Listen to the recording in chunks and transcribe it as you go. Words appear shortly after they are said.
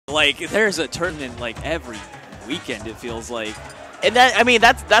Like, there's a tournament like every weekend, it feels like. And that, I mean,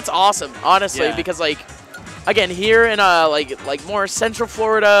 that's awesome, honestly, because like, again, here in like more Central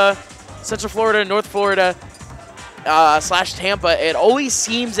Florida, North Florida, / Tampa, it always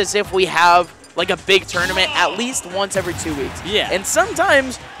seems as if we have like a big tournament at least once every 2 weeks. Yeah. And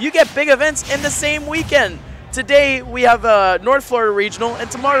sometimes you get big events in the same weekend. Today we have a North Florida regional, and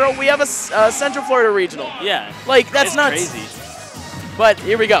tomorrow we have a Central Florida regional. Yeah. Like, that's nuts. Crazy. But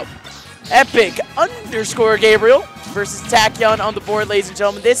here we go. Epic _ Gabriel versus Tachyon on the board, ladies and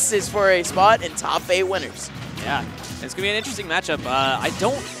gentlemen. This is for a spot in top 8 winners. Yeah, it's gonna be an interesting matchup.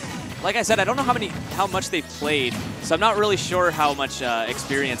 Like I said, I don't know how much they've played, so I'm not really sure how much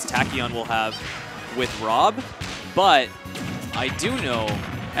experience Tachyon will have with Rob, but I do know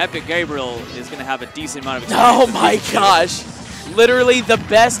Epic Gabriel is gonna have a decent amount of experience. Oh my gosh. Literally the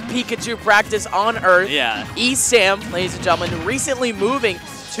best Pikachu practice on Earth. Yeah. eSam, ladies and gentlemen, recently moving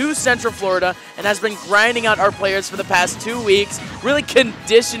to Central Florida and has been grinding out our players for the past 2 weeks, really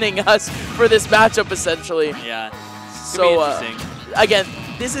conditioning us for this matchup, essentially. Yeah. So, again,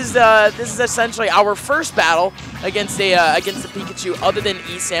 this is essentially our first battle against the Pikachu other than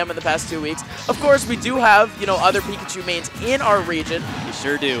eSam in the past 2 weeks. Of course, we do have, you know, other Pikachu mains in our region. We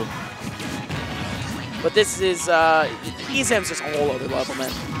sure do. But this is eSam's just a whole other level,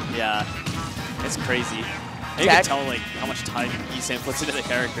 man. Yeah, it's crazy. You can tell like how much time eSam puts into the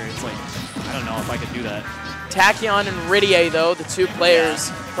character. It's like, I don't know if I could do that. Tachyon and Riddier, though, the 2 players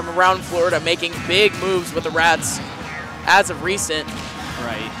from around Florida, making big moves with the Rats as of recent.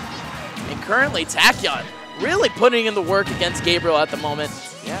 Right. And currently, Tachyon really putting in the work against Gabriel at the moment.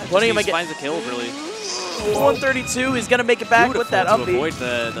 Yeah, putting him finds the kill, really. 132, he's going to make it back with that up B. Avoid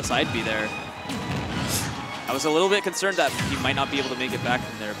the side B there. I was a little bit concerned that he might not be able to make it back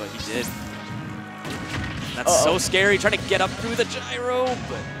from there, but he did. That's so scary, trying to get up through the gyro,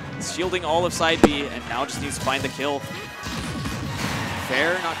 but he's shielding all of side B, and now just needs to find the kill.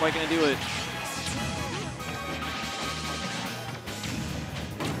 Fair, not quite going to do it.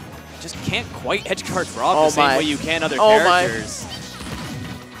 Just can't quite edgeguard Rob the same way you can other characters.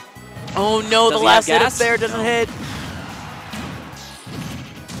 Oh no, the last hit of Fair doesn't hit.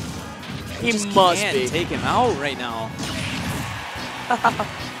 He must be. Take him out right now.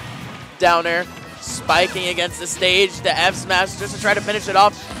 Down air, spiking against the stage, the F smash just to try to finish it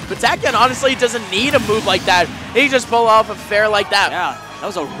off. But Tachyon honestly doesn't need a move like that. He just pull off a Fair like that. Yeah, that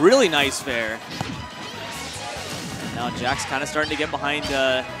was a really nice Fair. And now Jack's kind of starting to get behind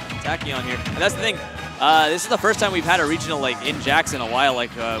Tachyon here. And that's the thing. This is the first time we've had a regional like in Jax in a while,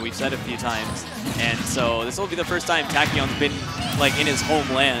 like we've said a few times. And so this will be the first time Tachyon's been like in his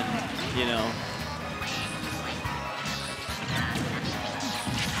homeland, you know.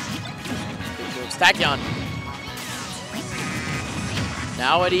 Tachyon.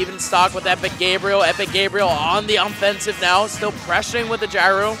 Now at even stock with Epic Gabriel. Epic Gabriel on the offensive now, still pressuring with the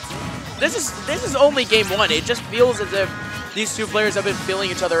gyro. This is only game 1. It just feels as if these 2 players have been feeling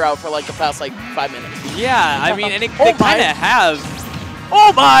each other out for like the past like 5 minutes. Yeah, I mean, and they kind of have.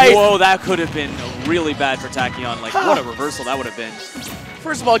 Oh my! Whoa, that could have been really bad for Tachyon. Like, what a reversal that would have been.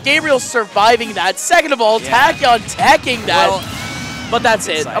 First of all, Gabriel's surviving that. Second of all, Tachyon teching that. Well, but that's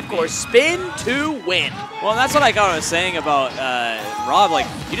it. Of course, spin to win. Well, that's what I was saying about Rob. Like,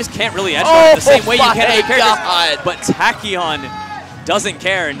 you just can't really edge guard the same way you can other characters. But Tachyon doesn't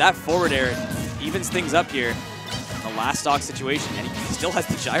care, and that forward air evens things up here. The last stock situation, and he still has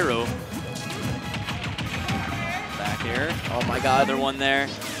the gyro. Back air. Oh my god. Another one there.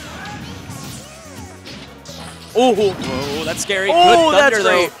 Oh, whoa, that's scary. Oh, good thunder,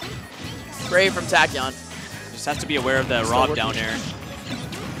 that's great. though. Great from Tachyon. Just have to be aware of the Rob down air.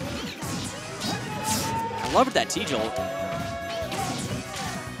 I love that T-jolt.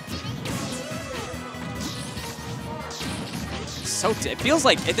 So it feels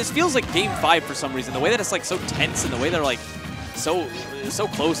like this feels like Game 5 for some reason. The way that it's like so tense and the way they're like so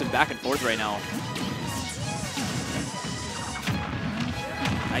close and back and forth right now.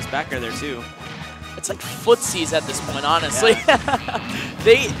 Nice back air there too. It's like footsies at this point, honestly. Yeah.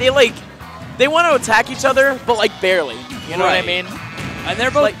 they want to attack each other, but like barely. You know what I mean? And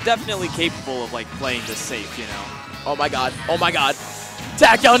they're both like, definitely capable of like playing this safe, you know. Oh my god! Oh my god!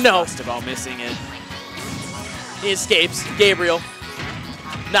 Tachyon, no! Just about missing it. He escapes. Gabriel.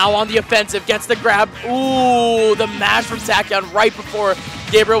 Now on the offensive, gets the grab. Ooh, the mash from Tachyon right before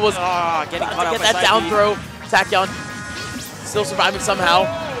Gabriel was getting caught out get that down throw. Tachyon still surviving somehow.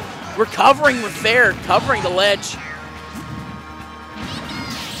 Recovering with Fair, covering the ledge.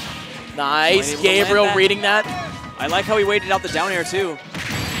 Nice. Gabriel reading that. I like how he waited out the down air too.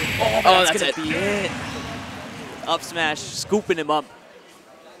 Oh, that's gonna be it. Up smash, scooping him up.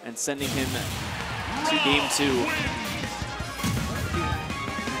 and sending him to game 2.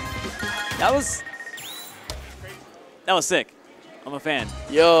 That was sick. I'm a fan.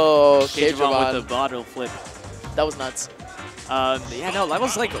 Yo, Tachyon with the bottle flip. That was nuts. Yeah, no, that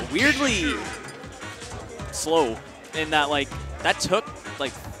was like weirdly slow in that like that took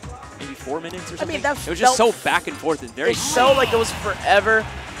like maybe 4 minutes or something. I mean, that it was just so back and forth and very. It felt like it was forever,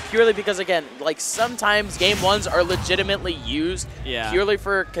 purely because again, like sometimes game 1s are legitimately used purely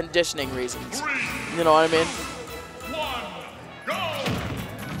for conditioning reasons. You know what I mean?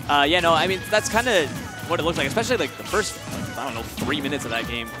 Yeah, no, I mean that's kind of what it looks like, especially like the first, I don't know, 3 minutes of that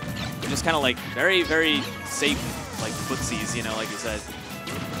game. Just kind of like very, very safe, like footsies, you know, like you said.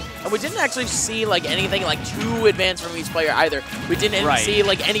 And we didn't actually see like anything like too advanced from each player either. We didn't see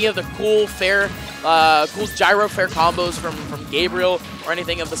like any of the cool gyro fair combos from Gabriel or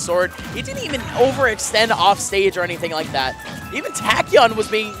anything of the sort. He didn't even overextend off stage or anything like that. Even Tachyon was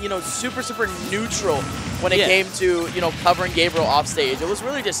being, you know, super, super neutral when it came to, you know, covering Gabriel off stage. It was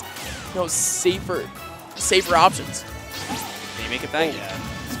really just, you know, safer options. Can you make it back? Yeah.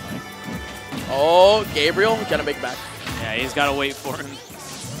 Oh, Gabriel gonna make it back. Yeah, he's got to wait for him.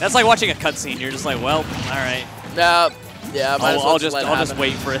 That's like watching a cutscene. You're just like, well, all right. Yeah, I'll just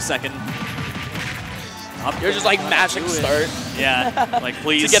wait for a second. You're just like mashing start. Yeah, like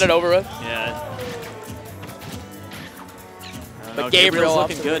please. To get it over with. Yeah. But Gabriel's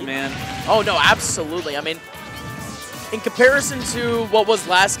looking good, man. Oh no, absolutely. I mean, in comparison to what was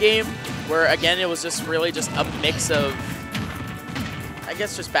last game, where again it was just really just a mix of, I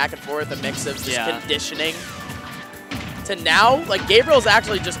guess, just back and forth, a mix of just conditioning. To now, like Gabriel's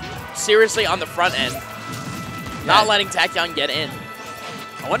actually just seriously on the front end, not letting Tachyon get in.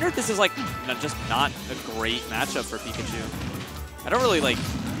 I wonder if this is like just not a great matchup for Pikachu. I don't really like.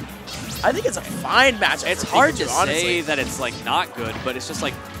 I think it's a fine matchup. It's hard to say that it's like not good, but it's just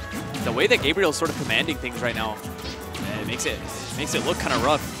like the way that Gabriel's sort of commanding things right now. It makes it look kind of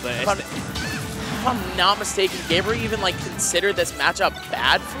rough. But if I'm not mistaken, Gabriel even like considered this matchup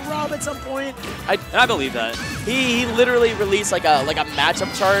bad for Rob at some point. I believe that. He literally released like a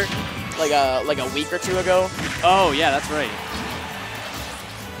matchup chart like a week or two ago. Oh yeah, that's right.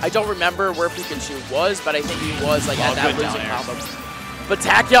 I don't remember where Pikachu was, but I think he was like at that losing combo. But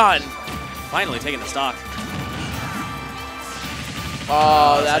Tachyon finally taking the stock.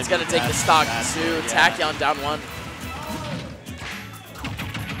 Oh, that's gonna take the stock too. Tachyon down 1.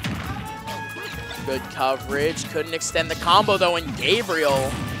 Good coverage. Couldn't extend the combo though, and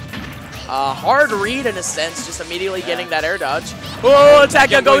Gabriel. Hard read in a sense, just immediately getting that air dodge. Oh,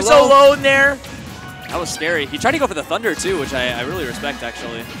 Tachyon going so low in there. That was scary. He tried to go for the thunder too, which I really respect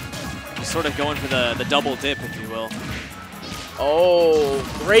actually. Just sort of going for the double dip, if you will. Oh,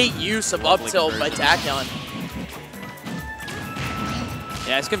 great use of up tilt by Tachyon.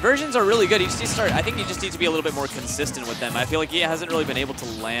 Yeah, his conversions are really good. I think he just needs to be a little bit more consistent with them. I feel like he hasn't really been able to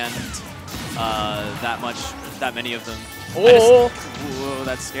land that many of them. Oh, whoa,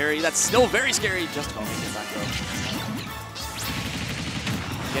 that's scary. That's still very scary. Just about making it back though.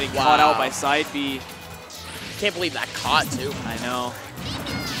 Getting caught out by side B. Can't believe that caught too. I know.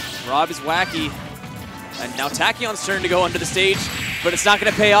 Rob is wacky. And now Tachyon's turn to go under the stage, but it's not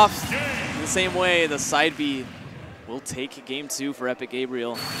going to pay off in the same way. The side B will take game 2 for Epic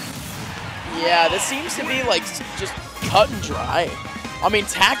Gabriel. Yeah, this seems to be like just cut and dry. I mean,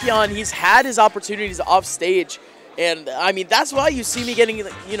 Tachyon, he's had his opportunities off stage. And I mean, that's why you see me getting,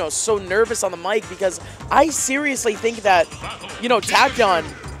 you know, so nervous on the mic, because I seriously think that, you know, Tachyon,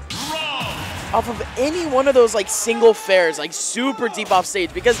 off of any one of those like single fairs, like super deep off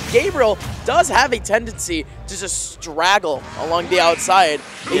stage, because Gabriel does have a tendency to just straggle along the outside.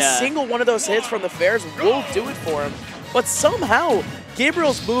 A single one of those hits from the fairs will do it for him. But somehow,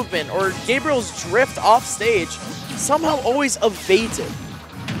 Gabriel's movement or Gabriel's drift off stage somehow always evades it.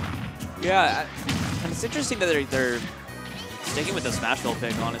 Yeah, and it's interesting that they're sticking with the Smashville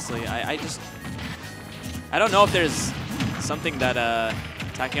pick, honestly. I don't know if there's something that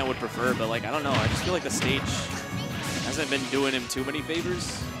Tachyon would prefer, but like, I don't know. I just feel like the stage hasn't been doing him too many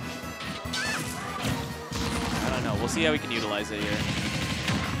favors. I don't know. We'll see how we can utilize it here.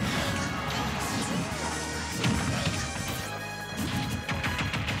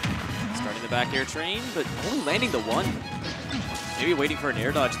 Starting the back air train, but only landing the 1. Maybe waiting for an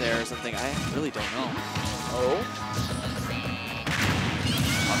air dodge there or something. I really don't know. Oh.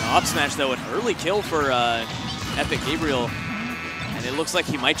 On the up smash, though, an early kill for Epic Gabriel. And it looks like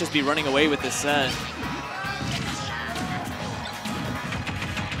he might just be running away with this set.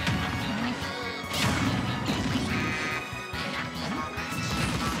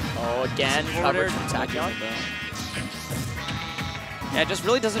 Oh, again, covered from Tachyon. Yeah, it just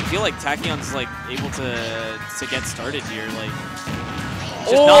really doesn't feel like Tachyon's like able to get started here. Like,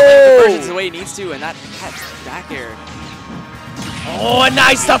 just not letting conversions the way he needs to, and that back air. Oh, a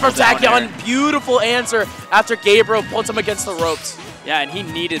nice stuff from Tachyon. Beautiful answer after Gabriel puts him against the ropes. Yeah, and he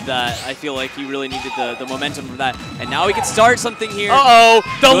needed that. I feel like he really needed the momentum from that. And now he can start something here. Uh-oh,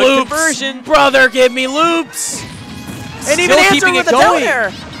 the Good loops. conversion. Brother, give me loops. And even answer with the down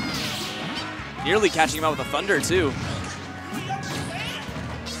air. Nearly catching him out with a thunder, too.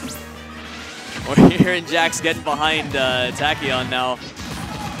 We're hearing Jax getting behind Tachyon now.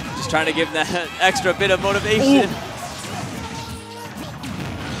 Just trying to give him that extra bit of motivation. Ooh.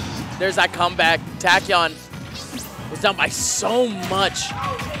 There's that comeback. Tachyon was down by so much,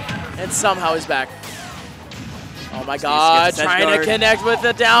 and somehow is back. Oh my God, trying to connect with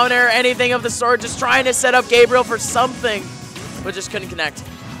the down air, anything of the sort, just trying to set up Gabriel for something, but just couldn't connect.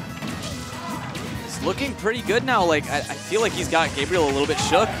 It's looking pretty good now. Like, I feel like he's got Gabriel a little bit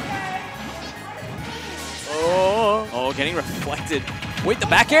shook. Oh, getting reflected. Wait, the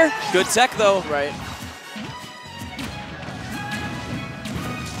back air? Good tech, though. Right.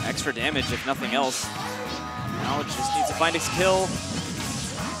 Extra damage, if nothing else. Now just needs to find his kill.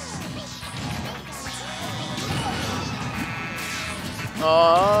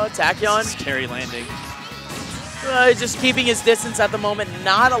 Oh, Tachyon. Scary landing. Just keeping his distance at the moment,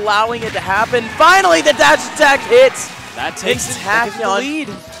 not allowing it to happen. Finally, the dash attack hits. That takes Tachyon. Lead.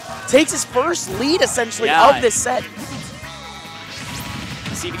 Takes his first lead, essentially, of this set.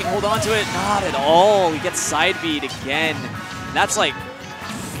 See if he can hold on to it. Not at all. He gets side beat again. And that's like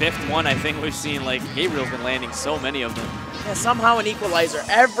 5th one I think we've seen. Like, Gabriel's been landing so many of them. Yeah, somehow an equalizer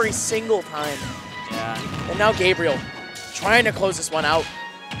every single time. Yeah. And now Gabriel trying to close this one out.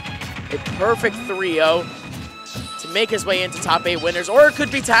 A perfect 3-0 to make his way into top 8 winners. Or it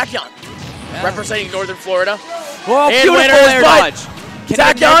could be Tachyon, representing Northern Florida. Oh, and beautiful air dodge.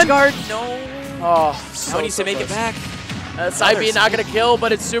 Tachyon? No. Oh, so needs to make it back. Side B not going to kill,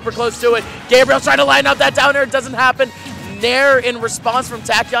 but it's super close to it. Gabriel's trying to line up that down air. It doesn't happen. Nair in response from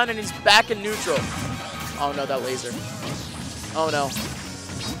Tachyon, and he's back in neutral. Oh no, that laser. Oh no.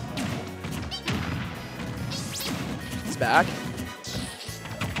 He's back.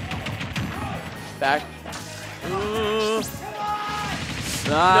 Back.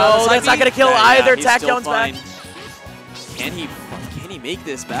 No, that's not gonna kill either. Tachyon's back. Can he make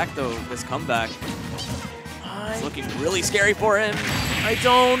this back though? This comeback. It's looking really scary for him. I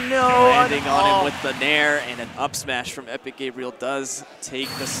don't know. Landing on him with the Nair, and an up smash from Epic Gabriel does take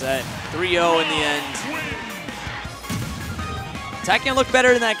the set. 3-0 in the end. Tachyon looked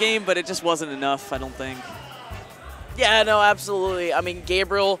better in that game, but it just wasn't enough, I don't think. Yeah, no, absolutely. I mean,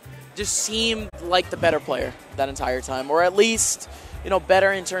 Gabriel just seemed like the better player that entire time, or at least, you know,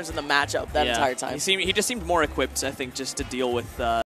 better in terms of the matchup that entire time. He just seemed more equipped, I think, just to deal with